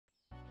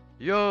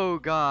Yo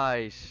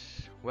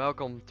guys,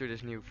 welcome to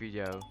this new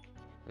video.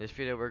 In this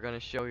video we're gonna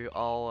show you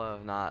all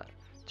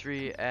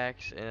 3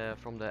 eggs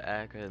from the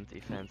egg hunt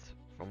event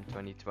from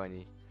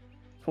 2020.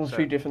 From So,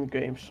 3 different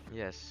games.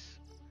 yes.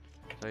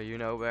 So you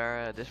know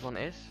where this one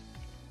is?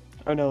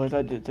 I know it,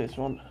 I did this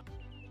one.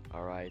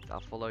 Alright, I'll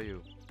follow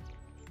you.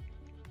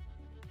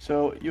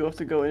 So you have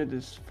to go into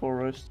this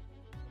forest.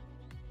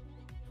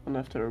 And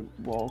after a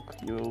walk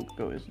you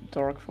go into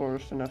dark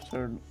forest, and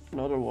after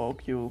another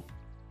walk you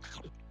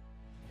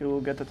will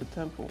get at the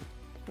temple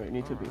where you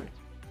need to be.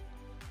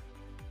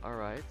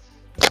 Alright.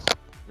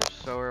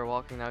 So we're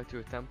walking now to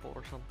a temple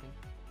or something?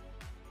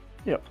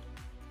 Yep.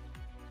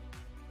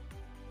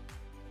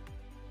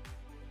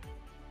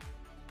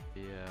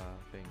 Yeah,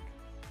 I think.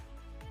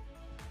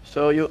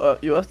 So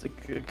you have to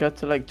get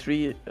to like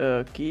 3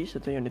 keys,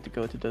 and then you need to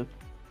go to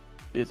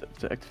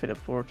to activate a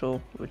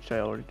portal, which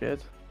I already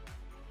did.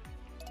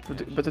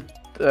 Yes. But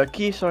the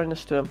keys are in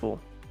this temple.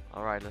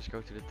 Alright, let's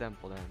go to the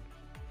temple then.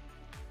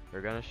 We're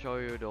gonna show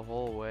you the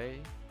whole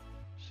way,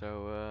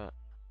 so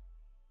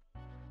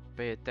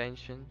pay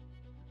attention.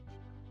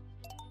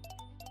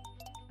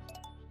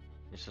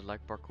 Is it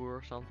like parkour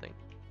or something?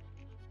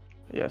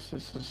 Yes,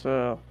 this is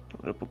the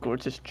parkour.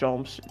 It just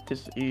jumps. It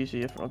is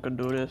easy if I can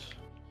do this.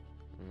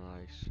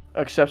 Nice.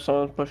 Except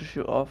someone pushes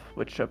you off,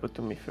 which happened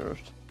to me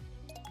first.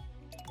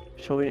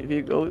 So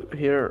we go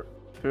here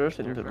first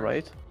and Here to the first?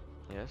 right.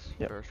 Yes,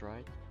 Yep. first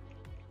right.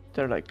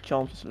 They're like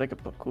jumps, it's like a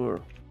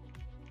parkour.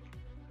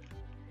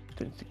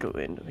 Then you go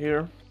in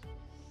here.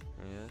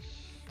 Yes.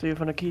 Do you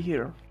find a key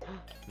here?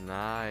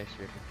 Nice,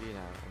 we have a key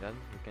now. And then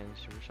we can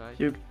suicide?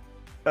 You,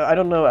 I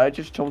don't know, I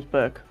just jumped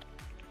back.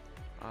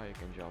 Oh, you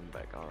can jump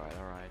back. Alright,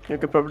 alright. You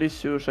could probably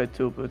suicide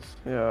too, but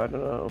yeah, I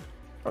don't know.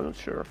 I'm not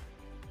sure.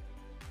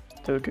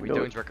 So We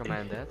don't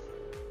recommend that.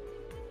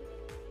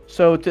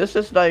 So this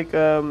is like,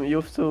 you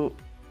have to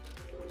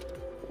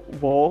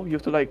walk, you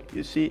have to like,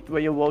 you see,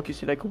 when you walk you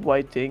see like a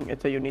white thing, and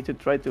then you need to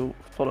try to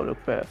follow the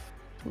path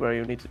where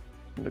you need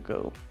to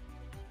go.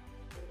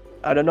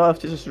 I don't know if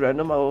this is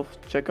random, I will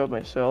check out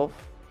myself.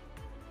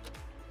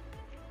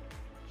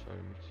 So we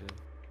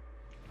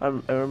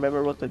need to... I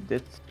remember what I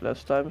did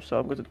last time, so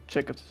I'm going to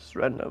check if this is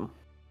random.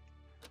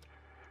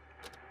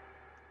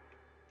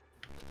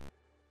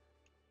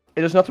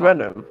 It is not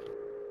random.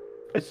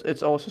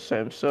 It's always the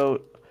same,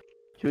 so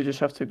you just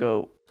have to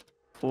go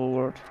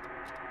forward,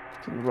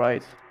 then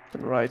right,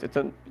 and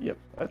then, yep,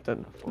 and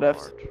then left,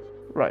 Forward.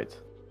 right.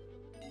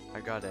 I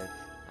got it.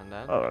 And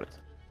then? Alright.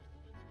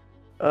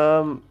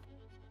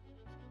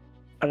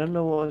 I don't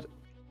know what.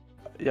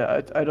 Yeah,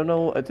 I don't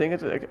know. I think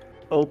it like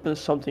opens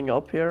something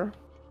up here.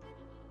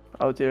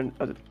 Out there.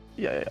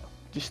 Yeah.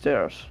 The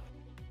stairs.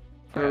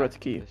 For the red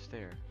key. The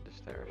stairs,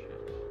 yes.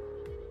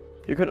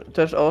 You can.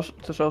 There's also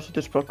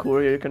this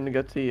parkour here. You can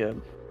get the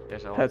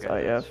Yes, I'll head get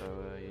I that, have. so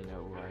you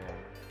know who I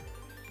am.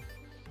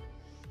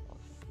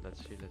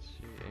 Let's see.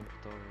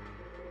 Inventory.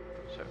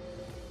 So.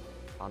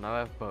 I'll now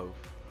have both.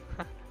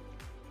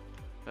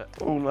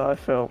 Oh no, I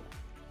fell.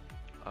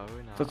 Oh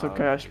no. That's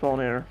okay. I spawn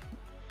here.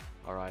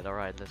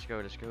 Alright, let's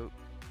go.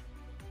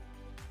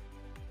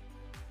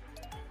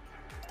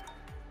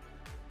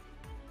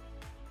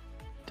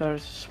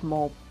 There's a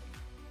small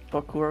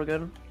parkour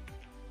again.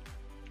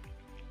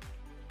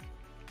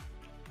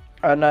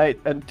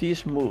 And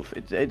these move.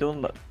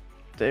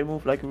 They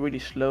move like really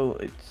slow.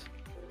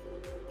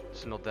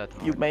 It's not that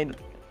hard.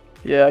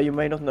 You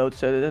may not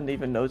notice it. I didn't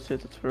even notice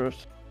it at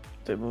first.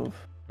 They move.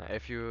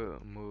 If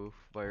you move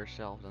by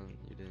yourself, then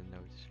you didn't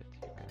notice it.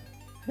 You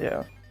can...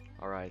 Yeah.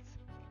 Alright.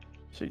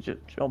 So you just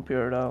jump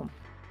here down.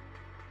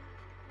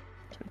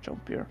 So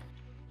jump here.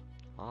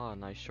 Ah,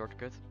 nice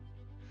shortcut.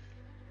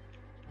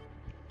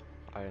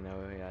 I don't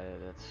know, yeah,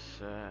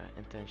 that's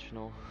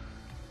intentional.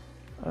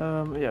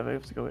 Yeah, we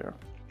have to go here.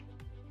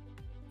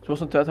 It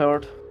wasn't that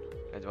hard.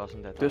 It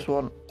wasn't that This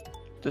hard.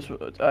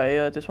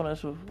 this one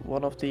is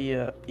one of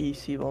the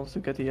easy ones to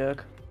get the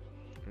egg.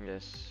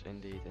 Yes,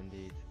 indeed.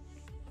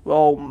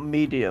 Well,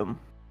 medium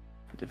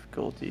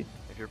difficulty.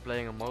 If you're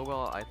playing on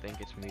mobile, I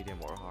think it's medium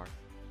or hard.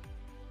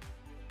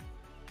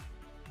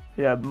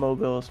 Yeah,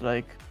 mobile is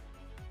like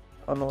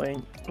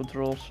annoying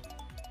controls.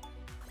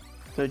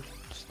 So you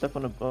step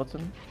on a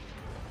button.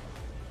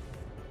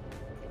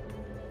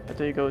 And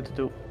then you go to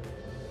the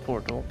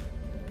portal.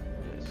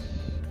 Yes.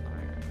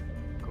 Alright.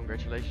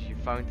 Congratulations, you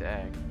found the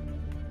egg.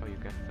 Oh, you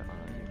can fall.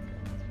 You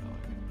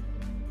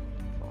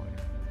cannot fall.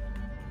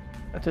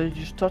 And then you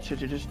just touch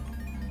it, you just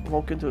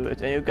walk into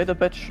it, and you get a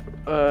badge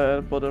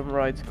bottom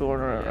right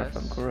corner, if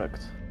I'm Yes.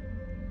 correct.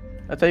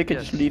 And then you can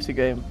just Yes. leave the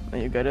game,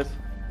 and you get it.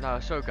 Now,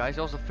 so guys,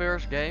 that was the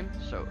first game,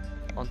 so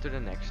on to the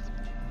next.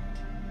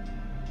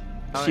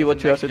 Now See in what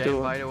the you have next to game,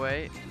 do. By the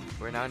way,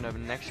 we're now in the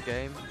next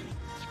game.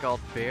 It's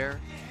called Bear.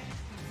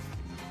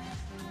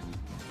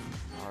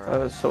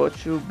 Alright. So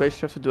what you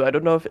basically have to do, I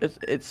don't know if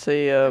it's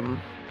a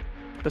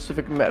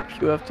specific map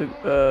you have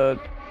to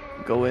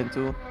go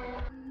into.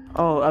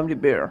 Oh, I'm the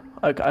bear.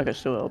 I can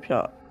still help you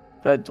out.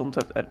 But I don't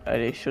have,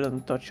 I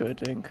shouldn't touch you, I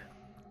think.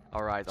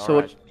 Alright, So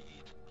alright.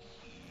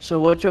 So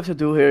what you have to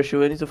do here is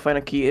you need to find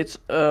a key. It's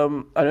I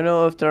don't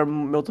know if there are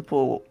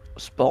multiple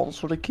spawns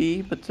for the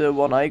key, but the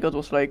one I got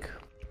was like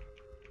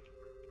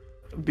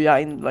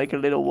behind like a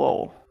little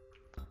wall.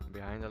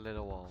 Behind a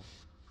little wall.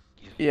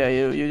 Yeah,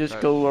 you just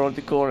So go around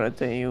the corner and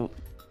then you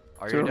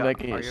are you turn the back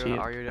and you see it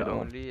are you at the all.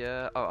 only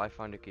oh, I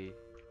found the key.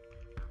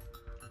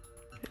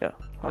 Yeah,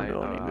 I'm the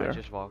only I there.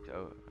 just walked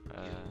on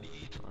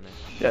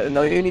it. Yeah,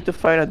 now you need to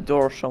find a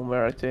door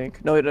somewhere, I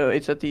think. No,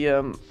 it's at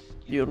the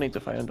you don't need to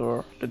find a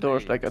door. The door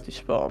is Hey. like at the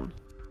spawn.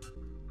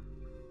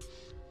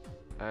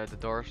 The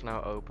door's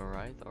now open,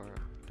 right? Or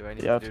do I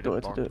need Yeah, I to have do to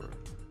the go into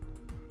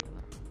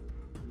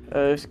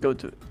parkour? just go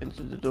to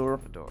into the door.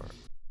 The door.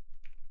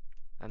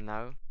 And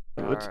now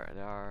But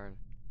there are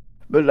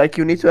like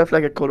you need to have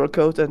like a color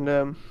code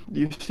and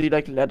you see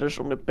like letters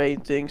on the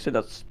painting, so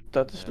that is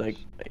yes, like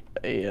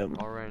a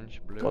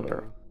orange, blue,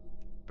 color.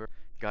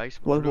 guys,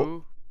 What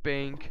blue,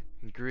 pink,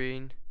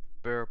 green,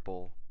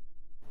 purple.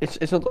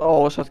 it's not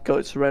always that code,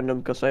 it's random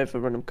because I have a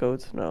random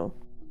code now.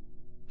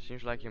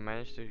 Seems like you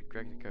managed to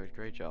crack the code.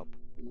 Great job.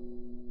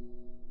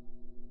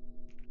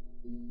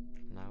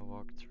 Now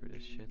walk through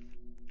this shit.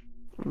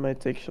 It might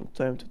take some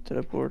time to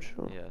teleport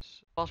you.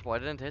 Yes. Possible I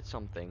didn't hit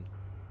something.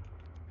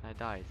 I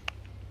died.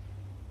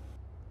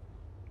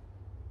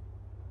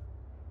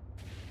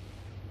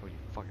 Holy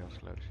fuck, that was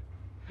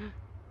close.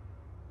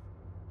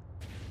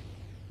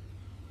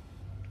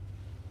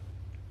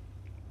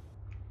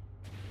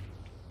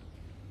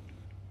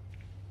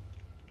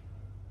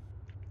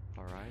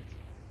 Alright.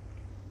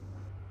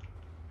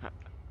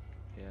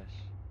 Yes.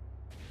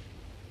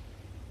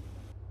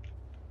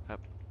 Up.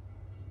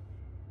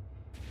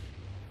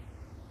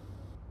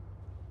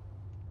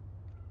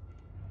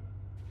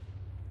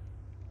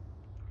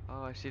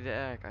 Oh, I see the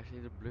egg. I see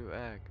the blue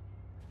egg.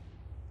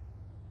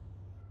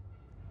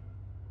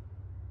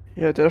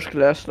 Yeah, there's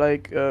glass,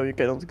 like you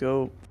cannot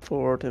go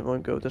forward in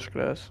one go, there's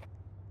glass.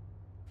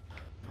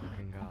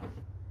 Fucking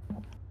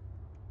god.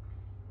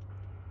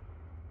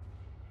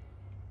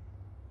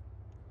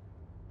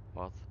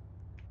 What?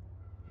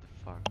 The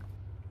fuck?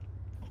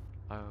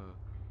 Oh.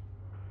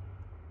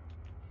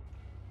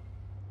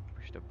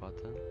 Push the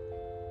button.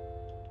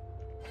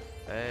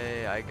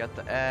 Hey, I got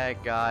the egg,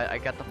 guy. I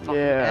got the fucking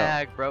Yeah.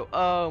 egg, bro.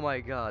 Oh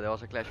my god, that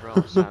was a Clash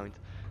Royale sound.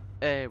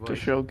 Hey, The boys.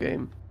 show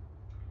game.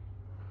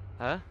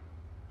 Huh?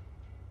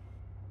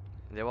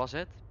 That was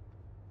it?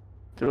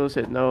 That was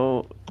it,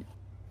 no.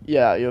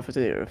 Yeah, you have it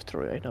in your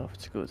inventory, I know,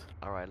 it's good.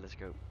 Alright, let's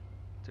go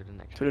to the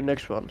next To the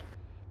next one.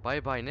 Bye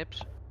bye,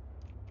 Nips.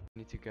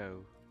 Need to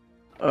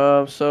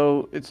go.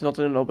 So it's not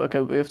in the lobby. Okay,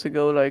 we have to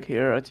go like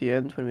here at the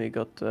end when we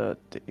got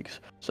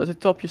things. So at the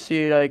top you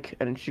see like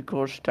energy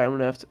cores, time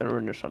left, and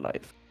runners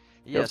alive.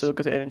 You have Yes. to look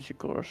at the energy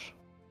cores.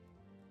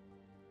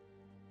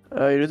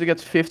 You need to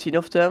get 15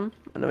 of them,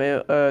 and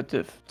then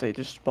they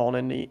just spawn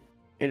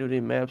into the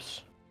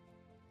maps.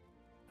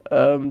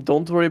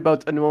 Don't worry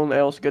about anyone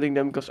else getting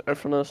them because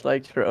everyone has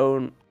like their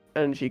own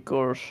energy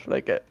cores.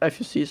 Like if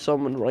you see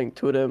someone running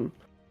to them,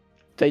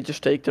 they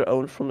just take their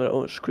own from their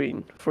own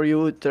screen. For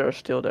you, they're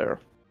still there.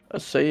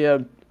 If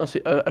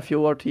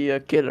you are the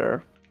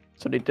killer,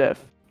 so the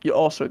death, you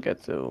also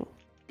get the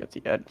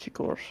energy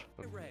cores.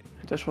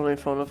 There's one in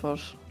front of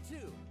us.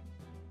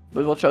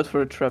 But watch out for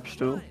the traps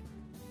too.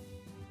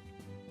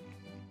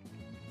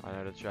 I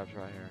know the trap's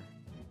right here.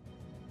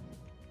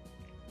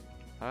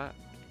 Huh?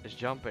 It's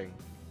jumping.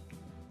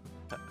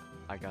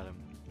 I got him.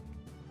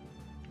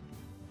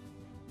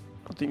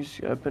 Nothing's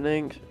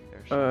happening.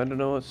 There's I don't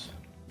know what's.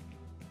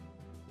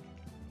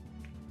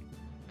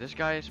 This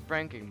guy is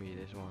pranking me,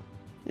 this one.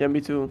 Yeah,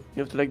 me too.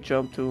 You have to like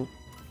jump too.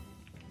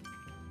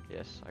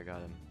 Yes, I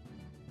got him.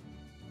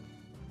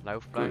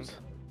 Laufplank.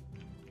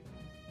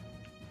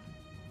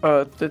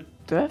 Good. The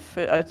death,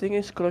 I think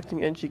he's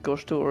collecting energy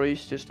cores too, or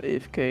he's just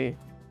AFK.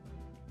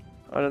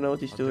 I don't know what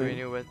he's What doing.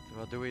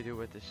 do we do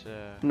with this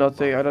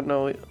Nothing, bomb? I don't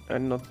know,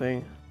 and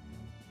nothing.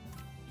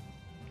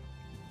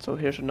 So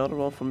here's another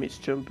one for me, it's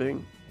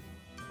jumping.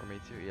 For me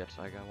too, yes,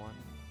 I got one.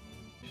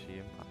 See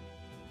him.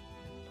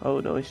 Oh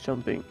no, he's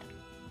jumping.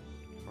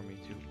 For me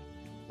too.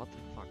 What the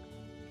fuck?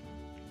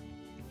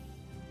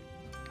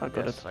 I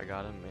got Yes, it. I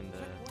got him in the...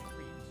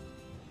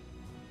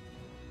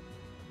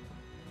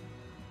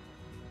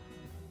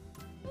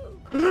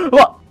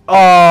 What?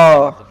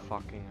 Oh! The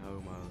fucking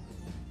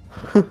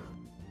homo.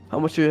 How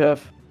much do you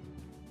have?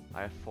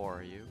 I have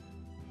 4, you?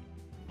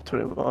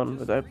 21,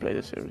 but I played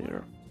this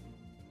earlier.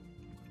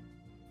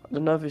 I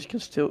don't know if we can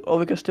still. Oh,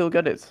 we can still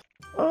get it.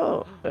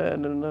 Oh, I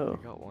don't know.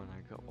 I got one,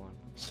 I got one.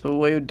 So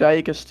when you die,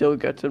 you can still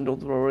get them,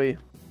 don't worry.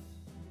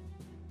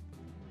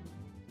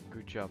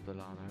 Good job,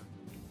 Delano.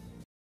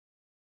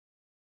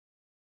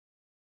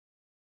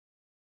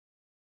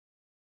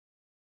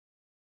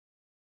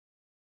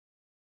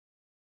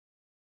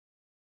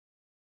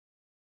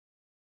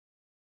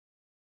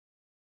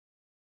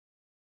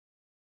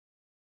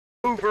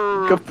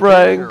 Over! Got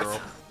pranked.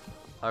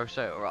 Oh,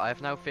 so I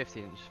have now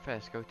 15. Just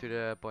fast, go to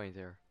the point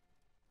here.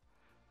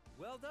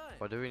 Well done.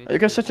 What do we need You to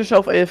can do? set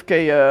yourself AFK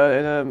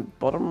in the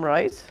bottom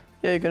right.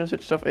 Yeah, you can set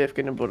yourself AFK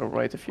in the bottom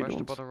right if you Where's the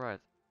don't. bottom right?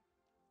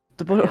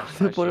 The Oh, bottom, yes,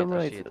 the I see it, bottom I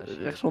right, see it, I see it.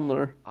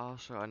 rechtsonder.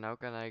 Also, now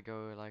can I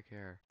go like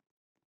here?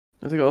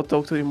 I think I'll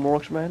talk to the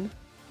marksman.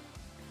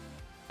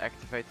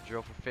 Activate the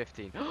drill for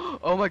 15.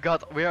 Oh my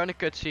god, we're on a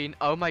cutscene.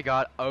 Oh my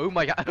god, oh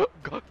my god.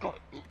 God.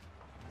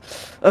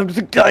 I'm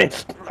the guy!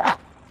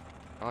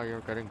 Oh,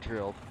 you're getting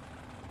drilled.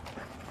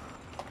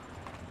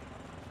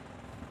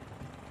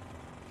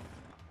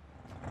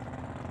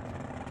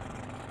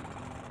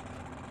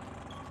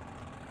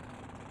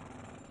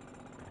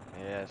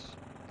 Yes.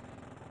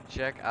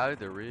 Check out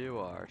the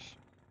rewards.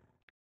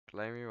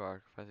 Claim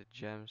reward, find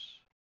gems.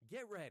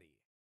 Get ready.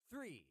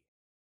 3,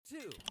 2,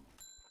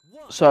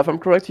 1. So if I'm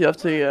correct, you have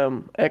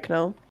the egg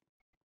now.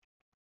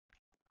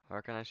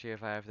 Where can I see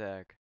if I have the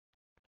egg?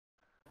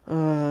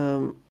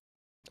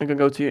 I can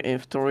go to your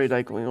inventory, Just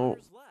like on 3 your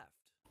players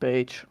left.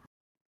 page.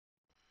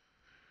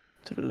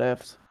 To the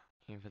left.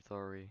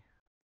 Inventory.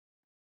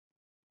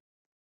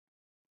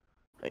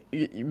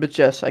 But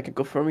yes, I can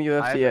confirm you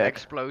have I have the egg.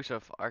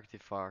 explosive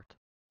artifact.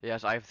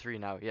 Yes, I have 3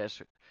 now.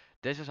 Yes,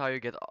 this is how you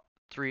get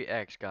 3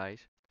 eggs, guys.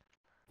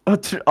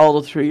 All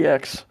the 3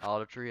 eggs. All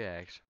the 3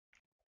 eggs.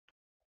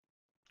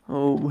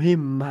 Oh, we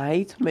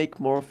might make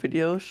more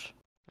videos.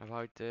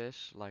 About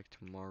this, like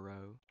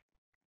tomorrow.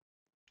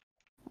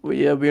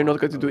 We're Or not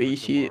going to do over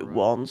easy tomorrow.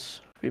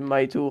 ones. We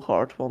might do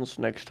hard ones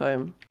next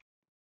time.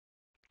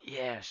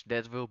 Yes,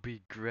 that will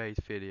be great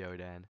video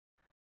then.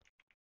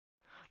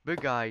 But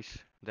guys,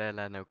 then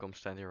Leno comes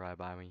standing right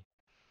by me.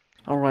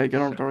 Alright,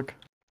 get on dark.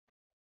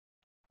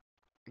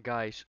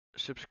 Guys,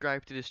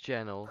 subscribe to this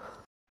channel.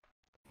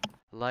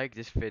 Like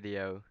this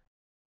video.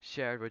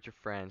 Share it with your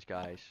friends,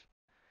 guys.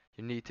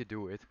 You need to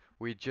do it.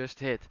 We just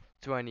hit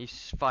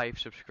 25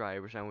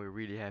 subscribers and we're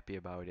really happy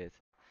about it.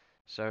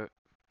 So,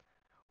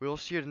 we'll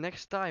see you the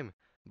next time.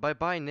 Bye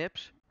bye,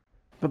 Nips.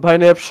 Bye bye,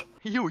 Nips.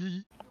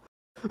 Yoey.